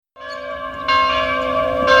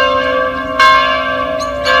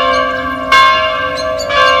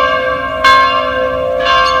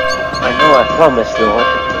promise, Lord,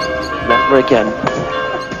 never again.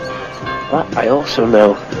 But I also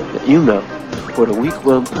know that you know what a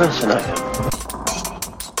weak-willed person I am.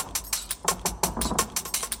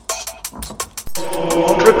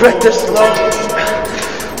 Don't regret this, Lord.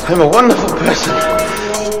 I'm a wonderful person.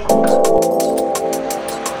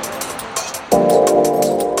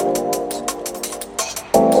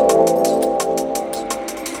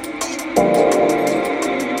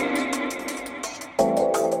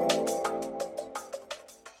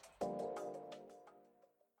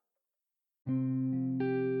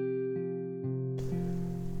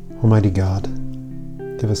 Almighty God,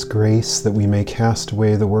 give us grace that we may cast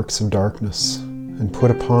away the works of darkness and put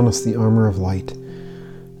upon us the armor of light,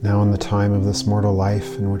 now in the time of this mortal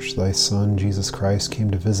life in which thy Son, Jesus Christ, came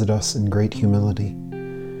to visit us in great humility,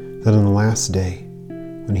 that in the last day,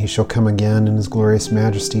 when he shall come again in his glorious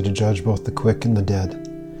majesty to judge both the quick and the dead,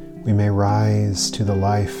 we may rise to the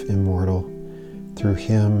life immortal, through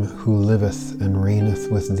him who liveth and reigneth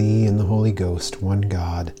with thee in the Holy Ghost, one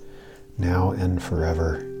God, now and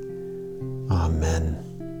forever. Amen.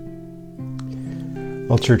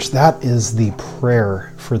 Well, church, that is the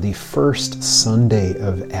prayer for the first Sunday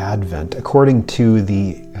of Advent, according to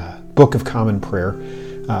the Book of Common Prayer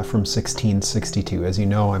from 1662. As you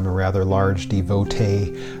know, I'm a rather large devotee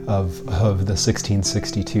of the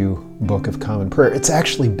 1662 Book of Common Prayer. It's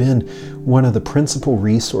actually been one of the principal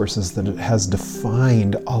resources that has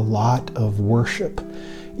defined a lot of worship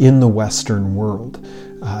in the Western world.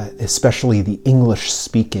 Especially the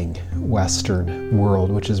English-speaking Western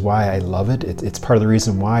world, which is why I love it. It's part of the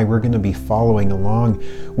reason why we're going to be following along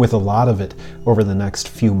with a lot of it over the next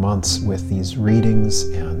few months with these readings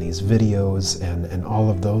and these videos and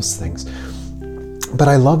all of those things. But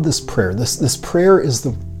I love this prayer. This prayer is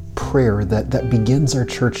the prayer that begins our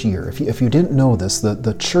church year. If you didn't know this,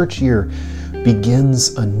 the church year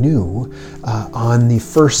begins anew on the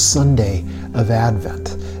first Sunday of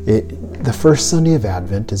Advent. The first Sunday of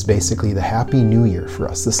Advent is basically the Happy New Year for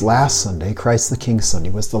us. This last Sunday, Christ the King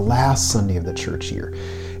Sunday, was the last Sunday of the church year.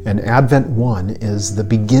 And Advent 1 is the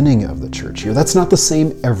beginning of the church year. That's not the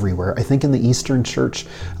same everywhere. I think in the Eastern Church,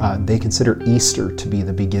 they consider Easter to be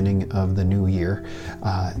the beginning of the new year,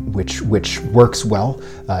 which works well.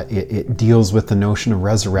 It deals with the notion of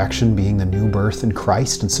resurrection being the new birth in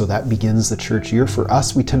Christ, and so that begins the church year. For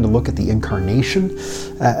us, we tend to look at the incarnation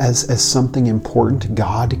as something important,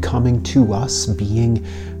 God coming to us, being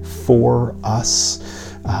for us.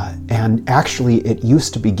 And actually, it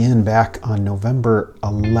used to begin back on November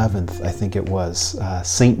 11th, I think it was,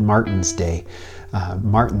 St. Martin's Day,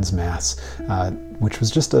 Martin's Mass, which was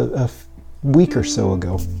just a week or so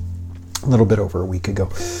ago, a little bit over a week ago,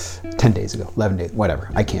 10 days ago, 11 days, whatever.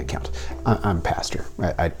 I can't count. I'm a pastor.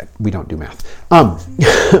 We don't do math. But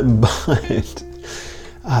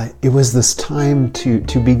it was this time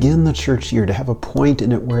to begin the church year, to have a point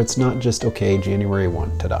in it where it's not just, okay, January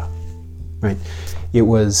 1, ta-da, right? It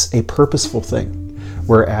was a purposeful thing.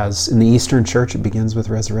 Whereas in the Eastern Church, it begins with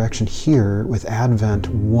resurrection. Here, with Advent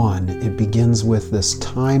 1, it begins with this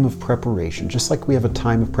time of preparation. Just like we have a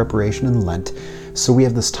time of preparation in Lent, so we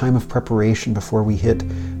have this time of preparation before we hit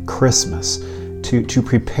Christmas to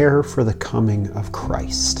prepare for the coming of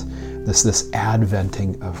Christ, this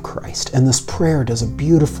adventing of Christ. And this prayer does a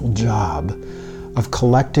beautiful job of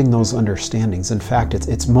collecting those understandings. In fact,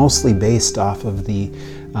 it's mostly based off of the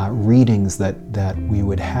readings that we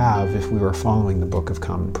would have if we were following the Book of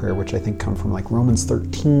Common Prayer, which I think come from like Romans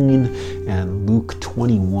 13 and Luke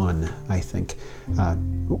 21, I think. Or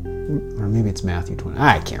maybe it's Matthew 20.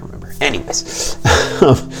 I can't remember. Anyways.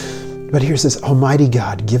 But here's this: Almighty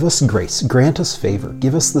God, give us grace, grant us favor,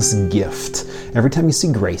 give us this gift. Every time you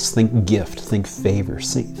see grace, think gift, think favor,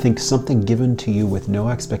 think something given to you with no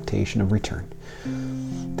expectation of return.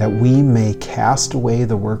 That we may cast away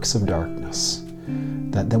the works of darkness,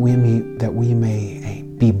 that we may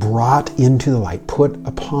be brought into the light, put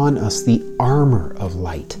upon us the armor of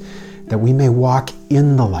light, that we may walk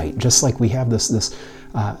in the light, just like we have this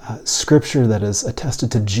scripture that is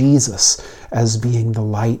attested to Jesus as being the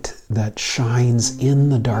light that shines in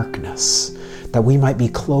the darkness, that we might be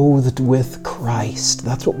clothed with Christ.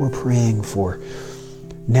 That's what we're praying for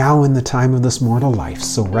now in the time of this mortal life.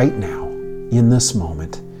 So right now, in this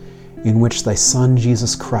moment, in which thy Son,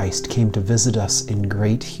 Jesus Christ, came to visit us in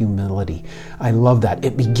great humility. I love that.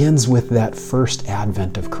 It begins with that first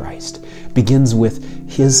advent of Christ. It begins with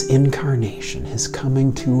his incarnation, his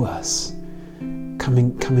coming to us,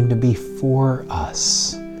 coming to be for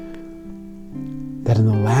us. That in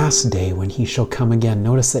the last day when he shall come again,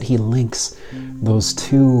 notice that he links those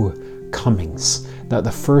two comings.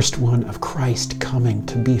 The first one of Christ coming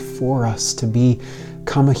to be for us, to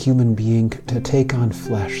become a human being, to take on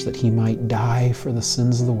flesh that he might die for the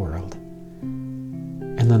sins of the world.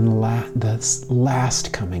 And then the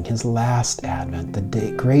last coming, his last advent,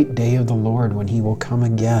 the great day of the Lord when he will come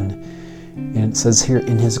again. And it says here,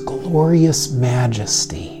 in his glorious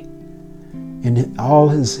majesty, in all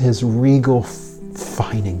his regal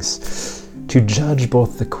findings, to judge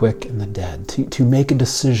both the quick and the dead, to make a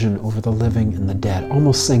decision over the living and the dead,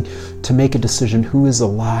 almost saying to make a decision who is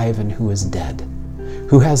alive and who is dead,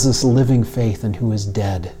 who has this living faith and who is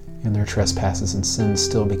dead in their trespasses and sins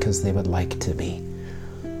still because they would like to be.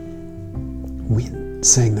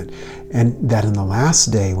 Saying that, and that in the last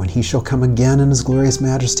day, when he shall come again in his glorious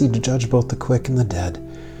majesty to judge both the quick and the dead,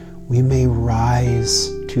 we may rise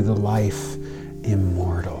to the life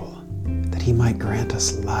immortal, that he might grant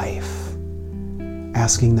us life.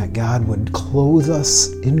 Asking that God would clothe us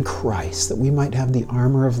in Christ, that we might have the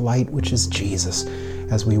armor of light, which is Jesus,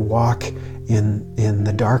 as we walk in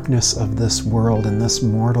the darkness of this world, in this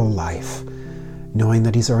mortal life, knowing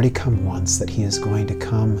that he's already come once, that he is going to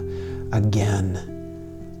come again,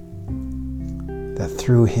 that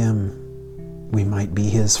through him we might be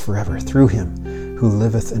his forever, through him who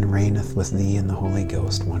liveth and reigneth with thee in the Holy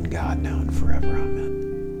Ghost, one God, now and forever.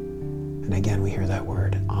 Amen. And again we hear that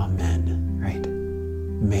word, amen, right?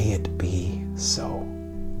 May it be so.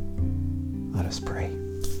 Let us pray.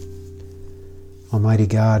 Almighty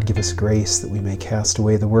God, give us grace that we may cast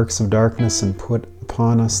away the works of darkness and put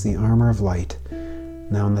upon us the armor of light,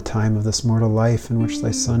 now in the time of this mortal life in which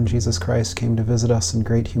thy Son Jesus Christ came to visit us in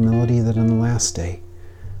great humility, that in the last day,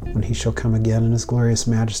 when he shall come again in his glorious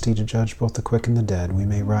majesty to judge both the quick and the dead, we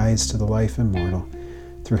may rise to the life immortal,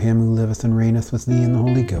 through him who liveth and reigneth with thee in the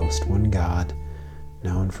Holy Ghost, one God,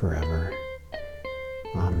 now and forever.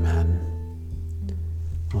 Amen.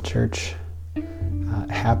 Well, church,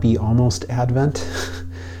 happy almost Advent.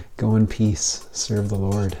 Go in peace. Serve the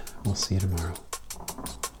Lord. We'll see you tomorrow.